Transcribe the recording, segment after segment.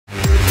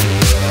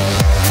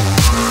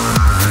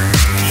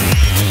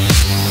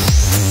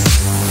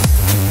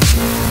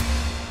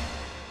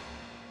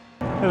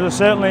was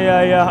certainly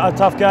a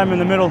tough game in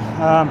the middle,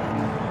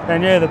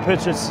 and yeah, the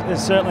pitch is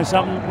certainly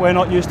something we're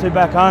not used to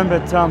back home.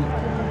 But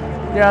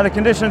yeah, the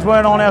conditions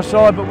weren't on our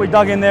side, but we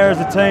dug in there as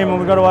a team and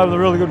we got away with a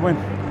really good win.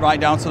 Right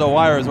down to the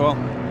wire as well.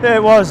 Yeah,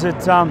 it was.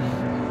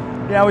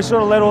 Yeah, we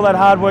sort of let all that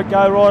hard work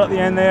go right at the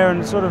end there,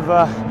 and sort of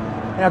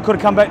could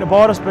have come back to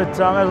bite us. But as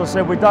I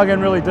said, we dug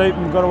in really deep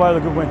and got away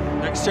with a good win.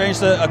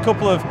 Exchanged a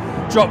couple of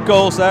drop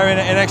goals there in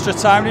extra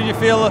time. Did you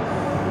feel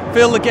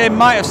the game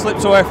might have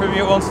slipped away from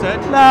you at one stage?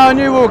 No, I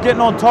knew we were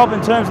getting on top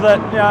in terms of that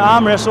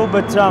arm wrestle,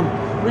 but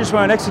we just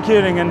weren't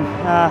executing, and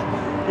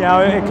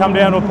it come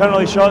down to a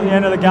penalty shot at the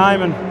end of the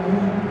game, and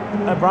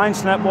a brain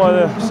snap by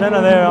the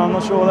centre there. I'm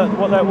not sure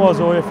what that was,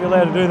 or if you're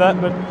allowed to do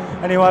that, but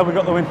anyway, we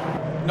got the win.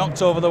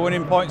 Knocked over the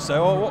winning points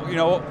there.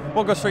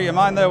 What goes through your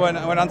mind there when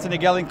Anthony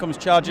Gelling comes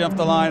charging off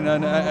the line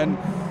and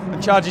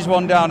charges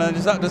one down? And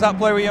does that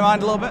play with your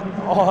mind a little bit?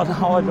 Oh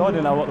no, I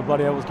didn't know what the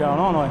bloody hell was going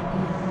on.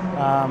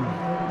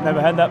 I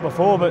never had that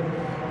before, but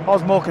I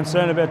was more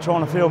concerned about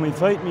trying to feel my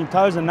feet. My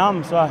toes are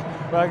numb, so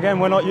but again,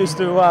 we're not used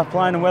to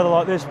playing in weather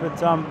like this. But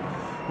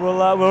we'll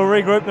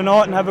regroup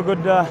tonight and have a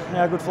good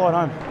flight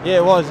home. Yeah,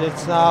 it was.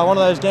 It's one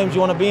of those games you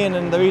want to be in,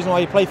 and the reason why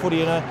you play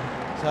footy,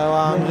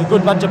 So it's a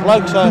good bunch of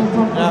blokes, so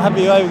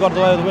happy we got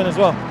away with the win as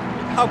well.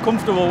 How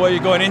comfortable were you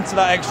going into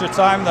that extra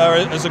time there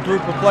as a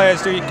group of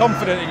players? Are you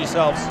confident in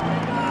yourselves?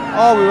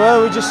 Oh, we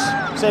were. We just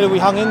said that we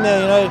hung in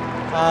there,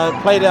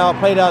 played our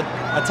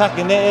attack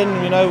in there, and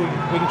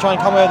we can try and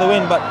come away with the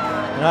win. But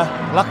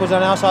luck was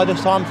on our side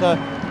this time, so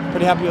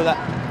pretty happy with that.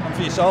 And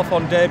for yourself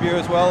on debut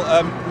as well,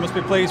 you must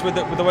be pleased with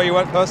the way you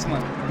went personally.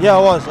 Yeah,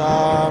 I was.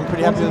 I'm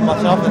pretty happy with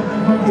myself.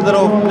 And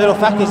little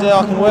factors there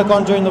I can work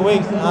on during the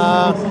week,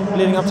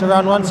 leading up to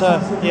round one.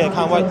 So yeah,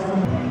 can't wait.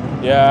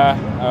 Yeah,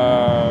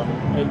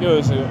 it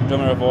was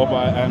done a ball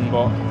by end,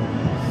 but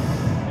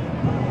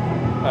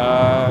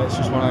it's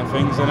just one of them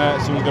things, isn't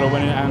it? Someone's got to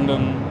win it and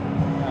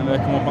they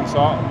come up on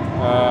top.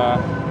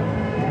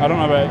 I don't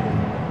know about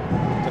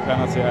the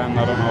penalty end.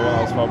 I don't know what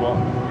else for, but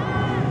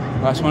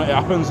that's when it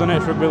happens, isn't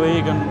it? Rugby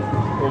league, and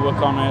we'll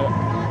look on it,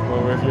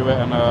 we'll review it,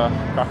 and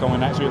crack on with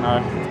next week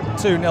now.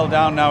 2-0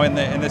 down now in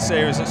the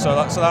series, so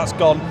that's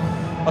gone.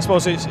 I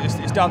suppose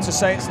it's down to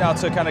Saints now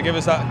to kind of give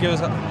us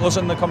us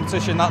in the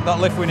competition that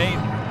lift we need.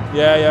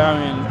 Yeah. I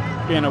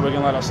mean, being a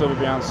Wigan lad, I still be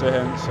behind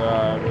Saints.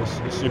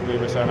 It's Super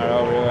League with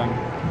NRL really,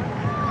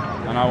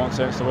 and I want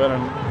Saints to win,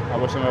 and I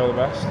wish them all the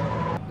best.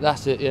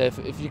 That's it. Yeah,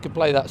 if you could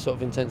play that sort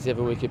of intensity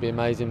every week, it'd be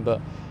amazing.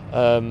 But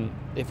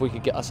if we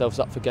could get ourselves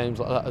up for games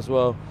like that as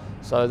well,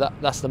 so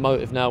that's the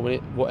motive now.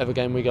 Whatever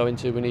game we go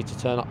into, we need to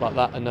turn up like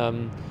that,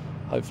 and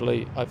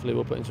hopefully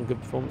we'll put in some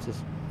good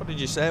performances. What did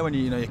you say when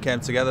you came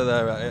together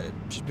there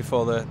just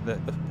before the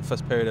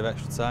first period of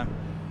extra time?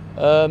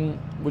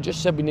 We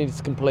just said we needed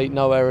to complete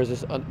no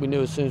errors. We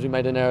knew as soon as we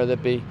made an error,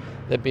 they'd be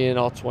in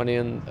our 20,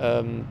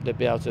 and they'd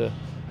be able to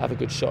have a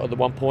good shot at the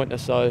 1-pointer.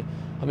 So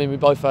I mean, we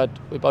both had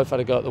a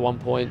go at the 1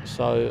 point,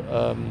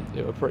 so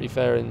it was pretty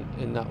fair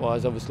in that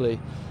wise. Obviously,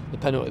 the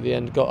penalty at the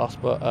end got us,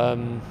 but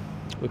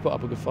we put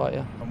up a good fight.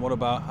 Yeah. And what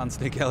about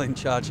Anthony Gelling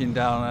charging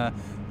down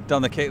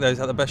the kick? Is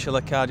that the best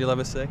yellow card you'll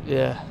ever see?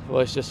 Yeah,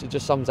 well, it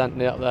just sums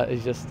Anthony up. That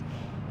he's just.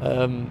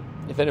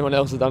 If anyone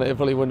else had done it, it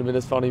probably wouldn't have been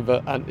as funny.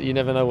 But you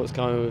never know what's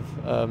coming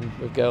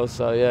with girls.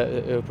 So yeah,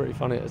 it was pretty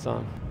funny at the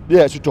time.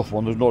 Yeah, it's a tough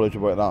one. There's no doubt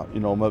about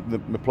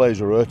that. My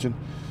players are hurting,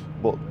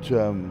 but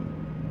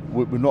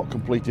we've not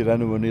completed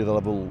anywhere near the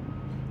level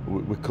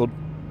we could.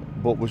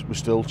 But we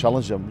still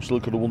challenged them. We still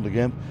could have won the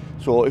game.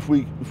 So if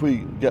we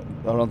get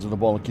our hands on the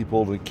ball and keep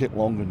holding, kick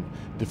long and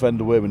defend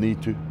the way we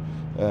need to,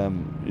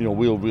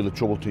 we'll really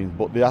trouble teams.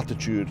 But the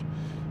attitude,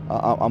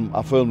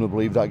 I firmly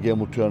believe that game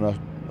will turn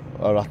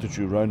our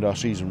attitude round, our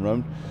season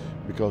round,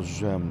 because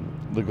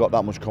they've got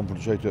that much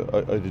confidence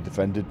how they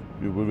defended.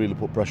 We really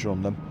put pressure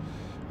on them,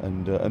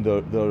 and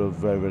they're a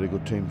very, very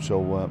good team.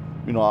 So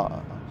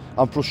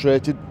I'm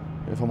frustrated,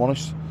 if I'm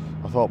honest.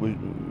 I thought we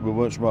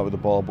weren't smart with the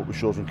ball, but we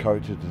showed some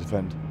character to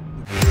defend.